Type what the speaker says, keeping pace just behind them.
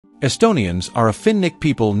Estonians are a Finnic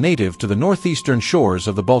people native to the northeastern shores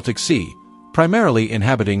of the Baltic Sea, primarily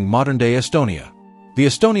inhabiting modern-day Estonia. The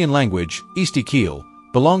Estonian language, Eesti keel,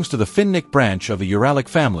 belongs to the Finnic branch of the Uralic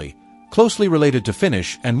family, closely related to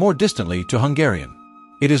Finnish and more distantly to Hungarian.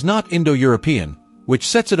 It is not Indo-European, which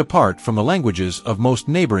sets it apart from the languages of most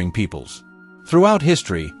neighboring peoples. Throughout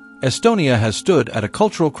history, Estonia has stood at a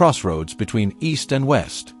cultural crossroads between East and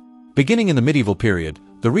West. Beginning in the medieval period,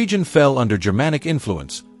 the region fell under Germanic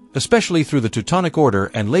influence, especially through the Teutonic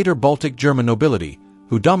Order and later Baltic German nobility,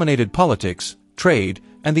 who dominated politics, trade,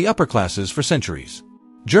 and the upper classes for centuries.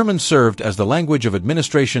 German served as the language of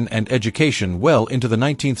administration and education well into the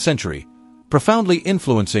 19th century, profoundly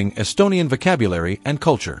influencing Estonian vocabulary and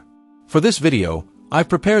culture. For this video, I've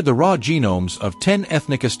prepared the raw genomes of 10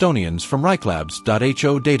 ethnic Estonians from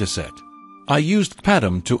Reiklabs.ho dataset. I used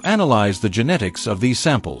KPADM to analyze the genetics of these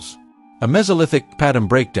samples. A Mesolithic KPADM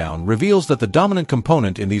breakdown reveals that the dominant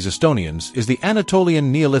component in these Estonians is the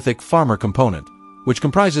Anatolian Neolithic farmer component, which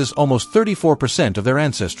comprises almost 34% of their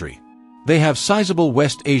ancestry. They have sizable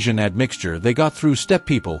West Asian admixture they got through steppe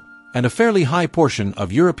people, and a fairly high portion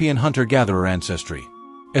of European hunter-gatherer ancestry.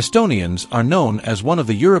 Estonians are known as one of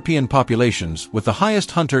the European populations with the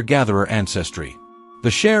highest hunter-gatherer ancestry.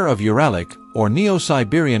 The share of Uralic, or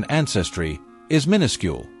Neo-Siberian ancestry, is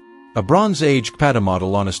minuscule. A Bronze Age KPADM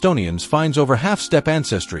model on Estonians finds over half steppe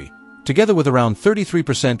ancestry, together with around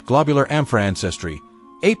 33% globular amphora ancestry,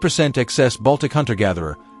 8% excess Baltic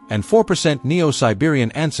hunter-gatherer, and 4%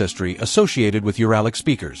 Neo-Siberian ancestry associated with Uralic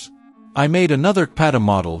speakers. I made another KPADM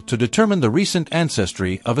model to determine the recent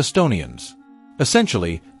ancestry of Estonians.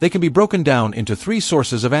 Essentially, they can be broken down into three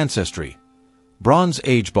sources of ancestry: Bronze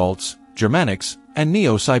Age Balts, Germanics, and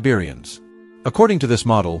Neo-Siberians. According to this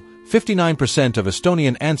model, 59% of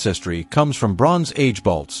Estonian ancestry comes from Bronze Age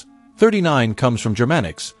Balts, 39% comes from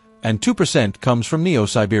Germanics, and 2% comes from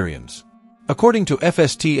Neo-Siberians. According to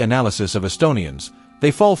FST analysis of Estonians,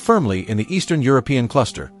 they fall firmly in the Eastern European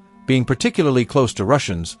cluster, being particularly close to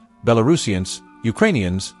Russians, Belarusians,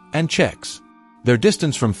 Ukrainians, and Czechs. Their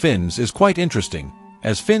distance from Finns is quite interesting,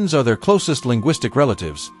 as Finns are their closest linguistic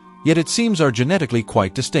relatives, yet it seems are genetically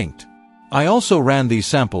quite distinct. I also ran these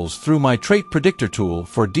samples through my trait predictor tool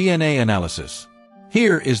for DNA analysis.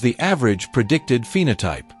 Here is the average predicted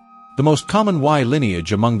phenotype. The most common Y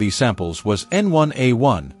lineage among these samples was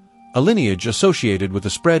N1A1, a lineage associated with the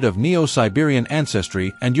spread of Neo-Siberian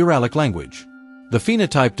ancestry and Uralic language. The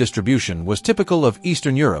phenotype distribution was typical of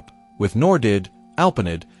Eastern Europe, with Nordid,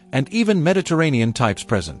 Alpinid, and even Mediterranean types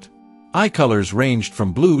present. Eye colors ranged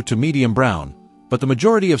from blue to medium brown, but the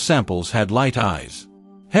majority of samples had light eyes.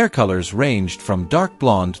 Hair colors ranged from dark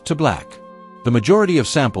blonde to black. The majority of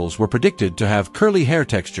samples were predicted to have curly hair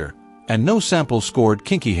texture, and no sample scored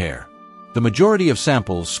kinky hair. The majority of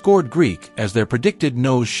samples scored Greek as their predicted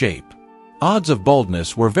nose shape. Odds of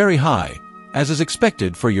baldness were very high, as is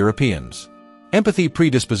expected for Europeans. Empathy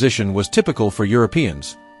predisposition was typical for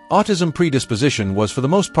Europeans. Autism predisposition was for the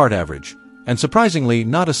most part average, and surprisingly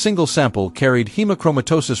not a single sample carried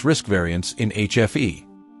hemochromatosis risk variance in HFE.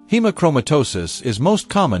 Hemochromatosis is most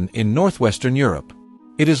common in northwestern Europe.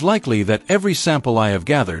 It is likely that every sample I have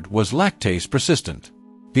gathered was lactase persistent.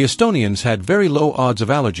 The Estonians had very low odds of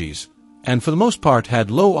allergies, and for the most part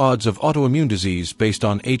had low odds of autoimmune disease based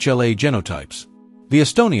on HLA genotypes. The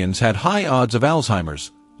Estonians had high odds of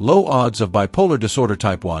Alzheimer's, low odds of bipolar disorder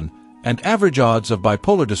type 1, and average odds of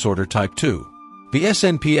bipolar disorder type 2. The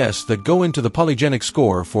SNPs that go into the polygenic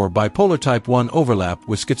score for bipolar type 1 overlap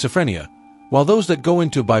with schizophrenia, while those that go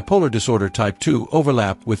into bipolar disorder type 2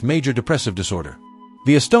 overlap with major depressive disorder.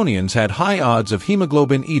 The Estonians had high odds of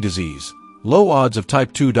hemoglobin E disease, low odds of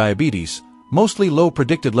type 2 diabetes, mostly low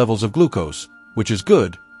predicted levels of glucose, which is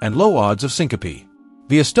good, and low odds of syncope.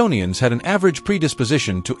 The Estonians had an average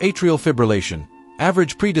predisposition to atrial fibrillation,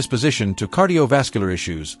 average predisposition to cardiovascular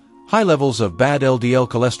issues, high levels of bad LDL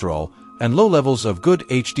cholesterol, and low levels of good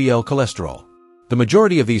HDL cholesterol. The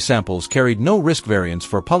majority of these samples carried no risk variants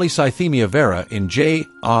for polycythemia vera in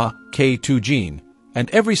JAK2 gene, and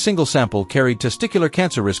every single sample carried testicular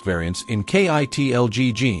cancer risk variants in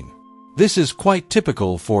KITLG gene. This is quite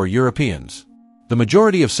typical for Europeans. The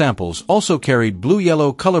majority of samples also carried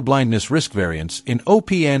blue-yellow colorblindness risk variants in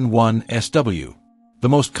OPN1SW. The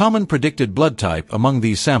most common predicted blood type among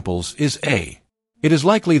these samples is A. It is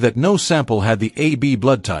likely that no sample had the AB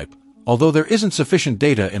blood type, although there isn't sufficient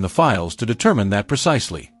data in the files to determine that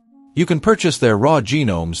precisely. You can purchase their raw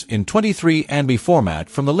genomes in 23andMe format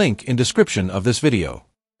from the link in description of this video.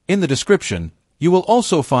 In the description, you will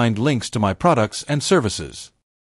also find links to my products and services.